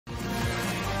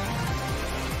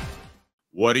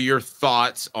What are your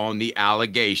thoughts on the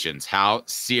allegations? How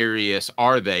serious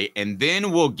are they? And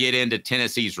then we'll get into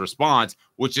Tennessee's response,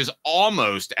 which is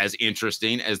almost as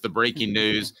interesting as the breaking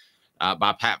news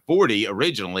by Pat Forty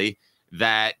originally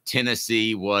that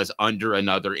Tennessee was under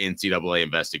another NCAA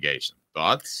investigation.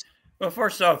 Thoughts? Well,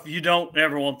 first off, you don't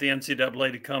ever want the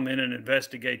NCAA to come in and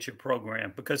investigate your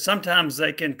program, because sometimes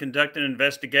they can conduct an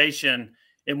investigation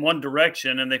in one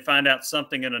direction and they find out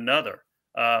something in another.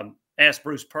 Ask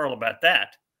Bruce Pearl about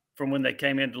that from when they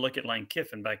came in to look at Lane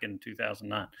Kiffin back in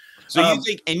 2009. So you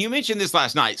think, and you mentioned this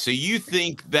last night, so you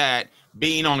think that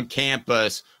being on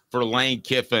campus for Lane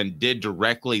Kiffin did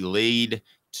directly lead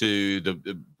to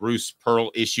the Bruce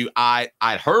Pearl issue? I'd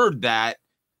heard that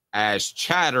as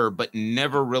chatter, but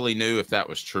never really knew if that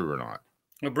was true or not.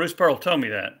 Well, Bruce Pearl told me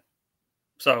that,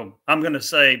 so I'm going to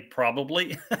say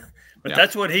probably, but yeah.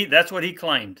 that's what he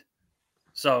claimed.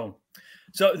 So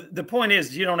the point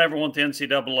is, you don't ever want the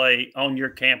NCAA on your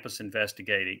campus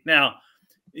investigating. Now,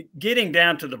 getting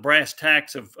down to the brass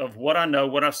tacks of what I know,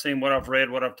 what I've seen, what I've read,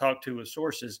 what I've talked to with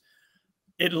sources,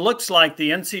 it looks like the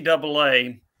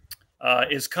NCAA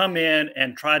is come in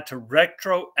and tried to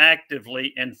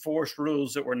retroactively enforce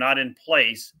rules that were not in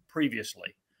place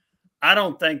previously. I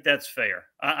don't think that's fair.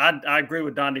 I agree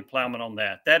with Donnie Plowman on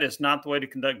that. That is not the way to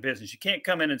conduct business. You can't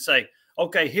come in and say,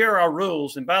 okay, here are our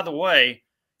rules, and by the way,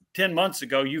 10 months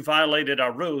ago, you violated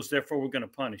our rules, therefore we're going to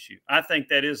punish you. I think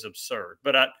that is absurd.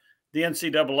 But the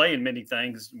NCAA, in many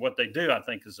things, what they do, I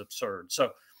think, is absurd.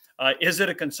 So is it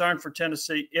a concern for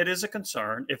Tennessee? It is a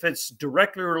concern. If it's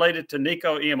directly related to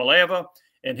Nico Iamaleava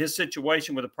and his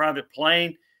situation with a private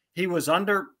plane, he was,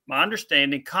 under my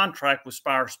understanding, contract with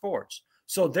Spire Sports.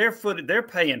 So they're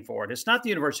paying for it. It's not the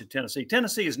University of Tennessee.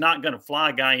 Tennessee is not going to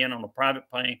fly a guy in on a private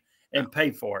plane and pay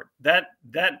for it.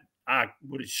 That I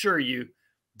would assure you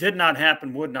did not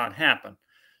happen, would not happen.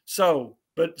 So,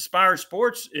 but Spire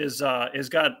Sports is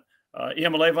got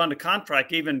Iamaleava under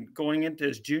contract even going into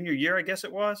his junior year, I guess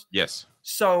it was. Yes.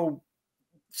 So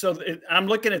I'm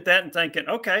looking at that and thinking,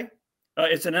 okay,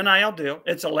 it's an NIL deal.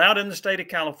 It's allowed in the state of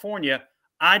California.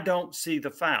 I don't see the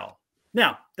foul.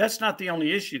 Now, that's not the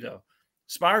only issue, though.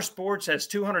 Spire Sports has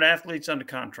 200 athletes under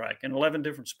contract in 11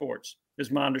 different sports,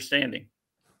 is my understanding.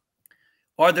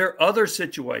 Are there other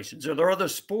situations? Are there other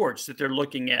sports that they're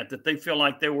looking at that they feel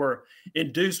like there were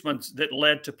inducements that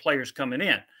led to players coming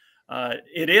in?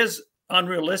 It is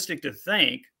unrealistic to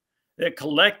think that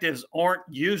collectives aren't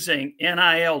using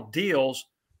NIL deals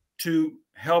to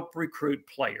help recruit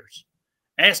players.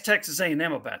 Ask Texas A&M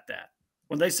about that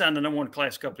when they signed the #1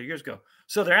 class a couple of years ago.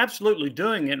 So they're absolutely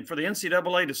doing it. And for the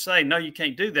NCAA to say, no, you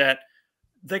can't do that,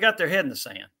 they got their head in the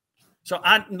sand. So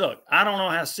I don't know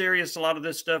how serious a lot of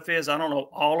this stuff is. I don't know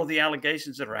all of the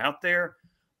allegations that are out there,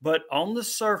 but on the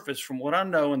surface, from what I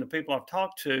know and the people I've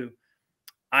talked to,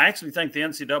 I actually think the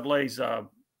NCAA is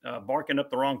barking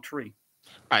up the wrong tree.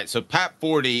 All right, so Pat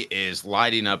Forty is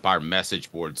lighting up our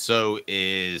message board. So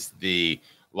is the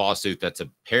lawsuit that's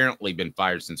apparently been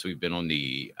fired since we've been on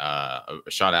the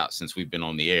shot out since we've been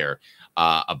on the air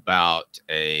about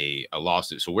a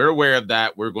lawsuit. So we're aware of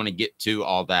that. We're going to get to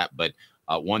all that, but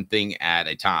one thing at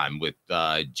a time with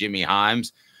Jimmy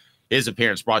Hyams. His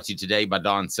appearance brought to you today by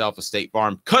Don Self of State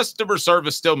Farm. Customer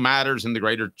service still matters in the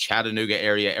greater Chattanooga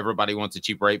area. Everybody wants a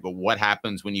cheap rate, but what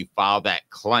happens when you file that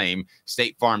claim?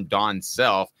 State Farm Don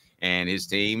Self and his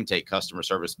team take customer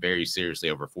service very seriously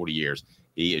over 40 years.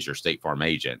 He is your State Farm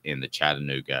agent in the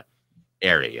Chattanooga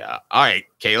area. All right,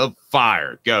 Caleb,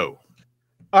 fire, go.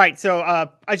 All right, so I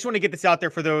just want to get this out there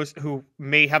for those who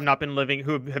may have not been living,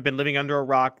 who have been living under a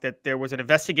rock, that there was an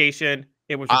investigation.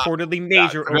 It was reportedly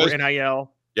major over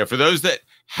NIL. Yeah, for those that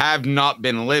have not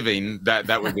been living,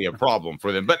 that would be a problem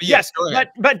for them. But yes,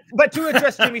 but to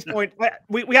address Jimmy's point,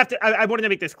 we have to. I wanted to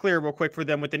make this clear real quick for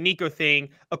them with the Nico thing.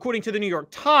 According to the New York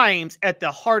Times, at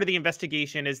the heart of the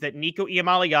investigation is that Nico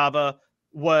Iamaleava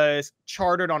was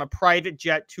chartered on a private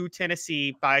jet to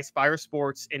Tennessee by Spire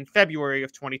Sports in February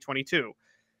of 2022.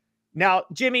 Now,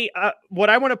 Jimmy, what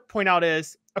I want to point out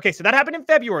is, okay, so that happened in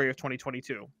February of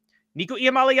 2022. Nico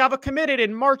Iamaleava committed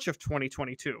in March of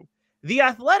 2022. The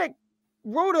Athletic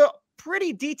wrote a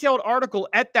pretty detailed article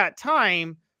at that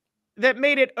time that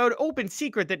made it an open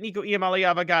secret that Nico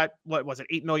Iamaleava got, what was it,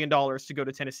 $8 million to go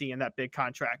to Tennessee in that big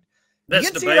contract. That's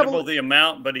debatable, the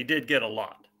amount, but he did get a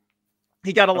lot.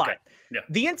 He got a lot. Okay. Yeah.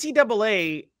 The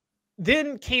NCAA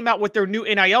then came out with their new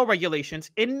NIL regulations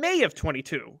in May of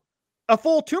 22. A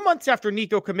full 2 months after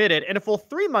Nico committed and a full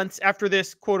 3 months after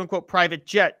this quote-unquote private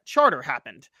jet charter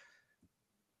happened.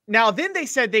 Now, then they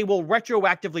said they will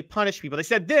retroactively punish people. They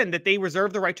said then that they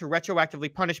reserve the right to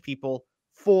retroactively punish people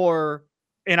for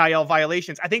NIL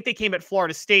violations. I think they came at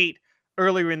Florida State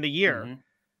earlier in the year.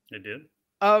 They did.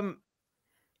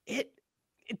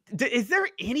 Is there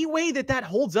any way that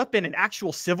holds up in an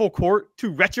actual civil court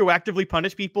to retroactively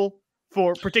punish people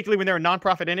for, particularly when they're a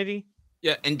nonprofit entity?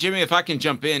 Yeah, and Jimmy, if I can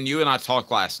jump in, you and I talked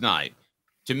last night.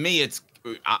 To me,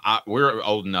 we're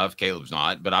old enough. Caleb's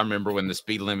not, but I remember when the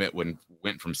speed limit went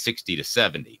from 60 to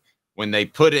 70. When they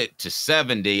put it to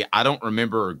 70, I don't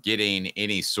remember getting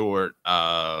any sort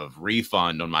of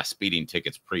refund on my speeding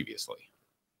tickets previously.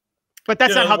 But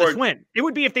that's not how this went. It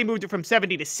would be if they moved it from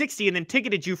 70 to 60 and then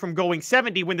ticketed you from going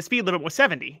 70 when the speed limit was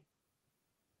 70.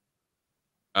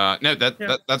 No,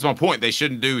 that's my point. They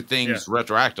shouldn't do things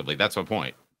retroactively. That's my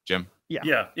point, Jim.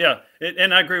 Yeah.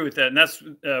 And I agree with that. And that's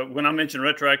when I mentioned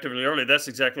retroactively earlier, that's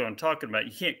exactly what I'm talking about.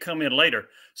 You can't come in later.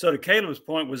 So to Caleb's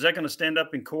point, was that going to stand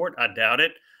up in court? I doubt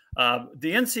it.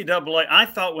 The NCAA, I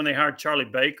thought when they hired Charlie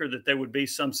Baker that there would be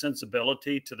some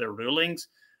sensibility to their rulings.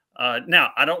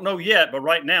 Now, I don't know yet, but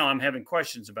right now I'm having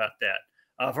questions about that.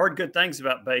 I've heard good things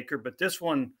about Baker, but this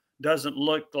one doesn't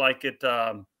look like it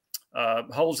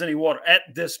holds any water at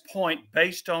this point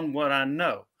based on what I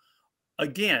know.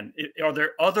 Again, are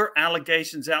there other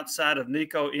allegations outside of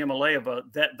Nico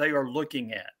Iamaleava that they are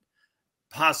looking at?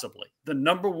 Possibly. The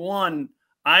number one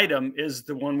item is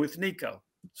the one with Nico.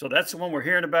 So that's the one we're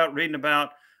hearing about, reading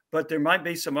about, but there might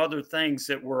be some other things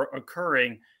that were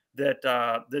occurring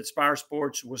that Spire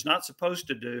Sports was not supposed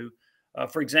to do.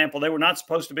 For example, they were not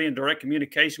supposed to be in direct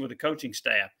communication with the coaching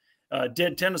staff.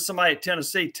 Did somebody at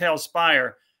Tennessee tell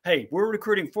Spire, hey, we're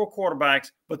recruiting 4 quarterbacks,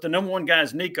 but the number one guy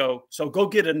is Nico, so go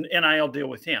get an NIL deal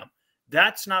with him?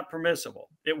 That's not permissible.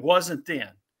 It wasn't then.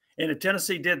 And if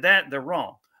Tennessee did that, they're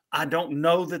wrong. I don't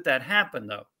know that happened,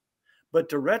 though. But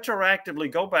to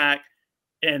retroactively go back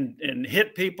and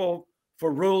hit people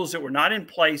for rules that were not in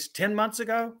place 10 months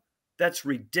ago, that's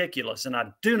ridiculous. And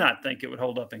I do not think it would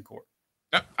hold up in court.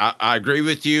 I agree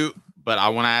with you, but I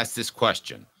want to ask this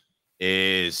question.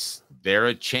 Is there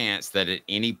a chance that at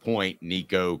any point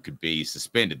Nico could be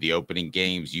suspended? The opening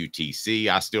games, UTC,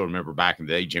 I still remember back in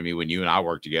the day, Jimmy, when you and I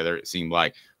worked together, it seemed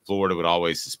like Florida would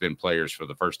always suspend players for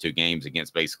the first 2 games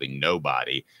against basically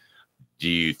nobody. Do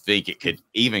you think it could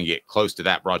even get close to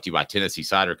that? Brought to you by Tennessee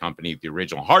Cider Company, the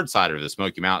original hard cider of the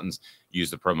Smoky Mountains. Use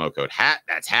the promo code HAT,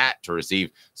 that's HAT, to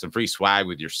receive some free swag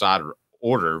with your cider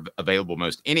order, available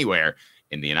most anywhere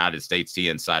in the United States.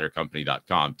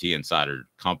 TNCiderCompany.com,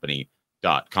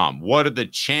 TNCiderCompany.com. What are the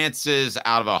chances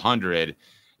out of 100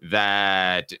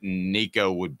 that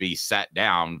Nico would be sat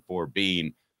down for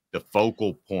being the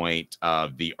focal point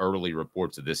of the early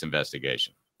reports of this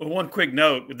investigation? Well, one quick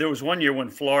note, there was one year when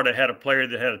Florida had a player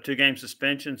that had a 2-game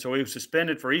suspension. So he was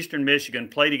suspended for Eastern Michigan,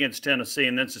 played against Tennessee,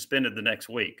 and then suspended the next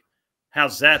week.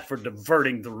 How's that for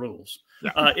diverting the rules?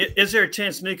 Yeah. Is there a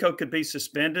chance Nico could be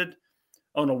suspended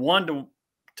on a 1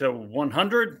 to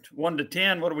 100, 1 to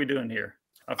 10? What are we doing here?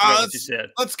 I forgot what you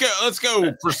said. Let's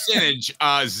go percentage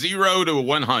 0 to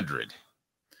 100.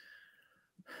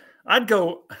 I'd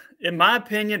go, in my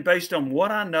opinion, based on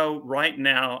what I know right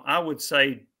now, I would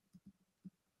say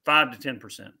 5 to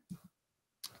 10%.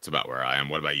 That's about where I am.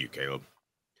 What about you, Caleb?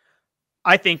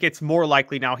 I think it's more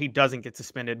likely now he doesn't get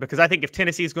suspended, because I think if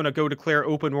Tennessee is going to go declare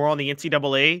open war on the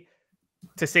NCAA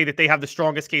to say that they have the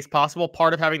strongest case possible,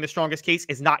 part of having the strongest case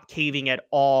is not caving at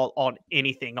all on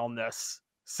anything on this.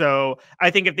 So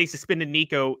I think if they suspended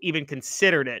Nico, even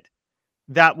considered it,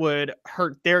 that would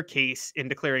hurt their case in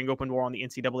declaring open war on the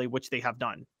NCAA, which they have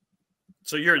done.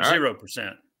 So you're at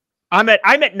 0%. I'm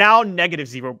at now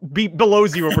 -0, below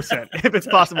 0% if it's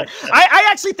possible. I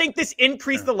actually think this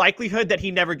increased the likelihood that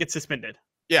he never gets suspended.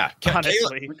 Yeah,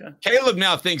 Caleb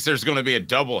now thinks there's going to be a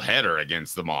double header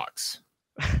against the Mocs.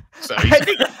 So I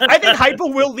think Hypo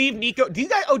will leave Nico. Do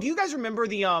you guys remember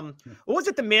the what was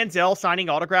it, the Manziel signing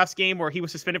autographs game where he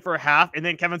was suspended for a half and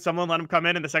then Kevin Sumlin let him come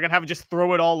in the second half and just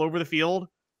throw it all over the field?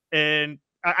 And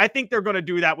I think they're going to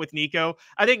do that with Nico.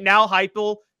 I think now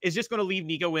Hypo is just going to leave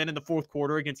Nico in the 4th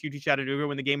quarter against UT Chattanooga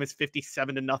when the game is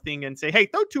 57-0 and say, hey,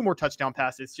 throw 2 more touchdown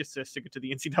passes just to stick it to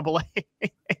the NCAA.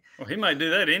 Well, he might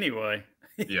do that anyway.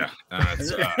 Yeah,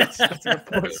 that's a good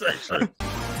point.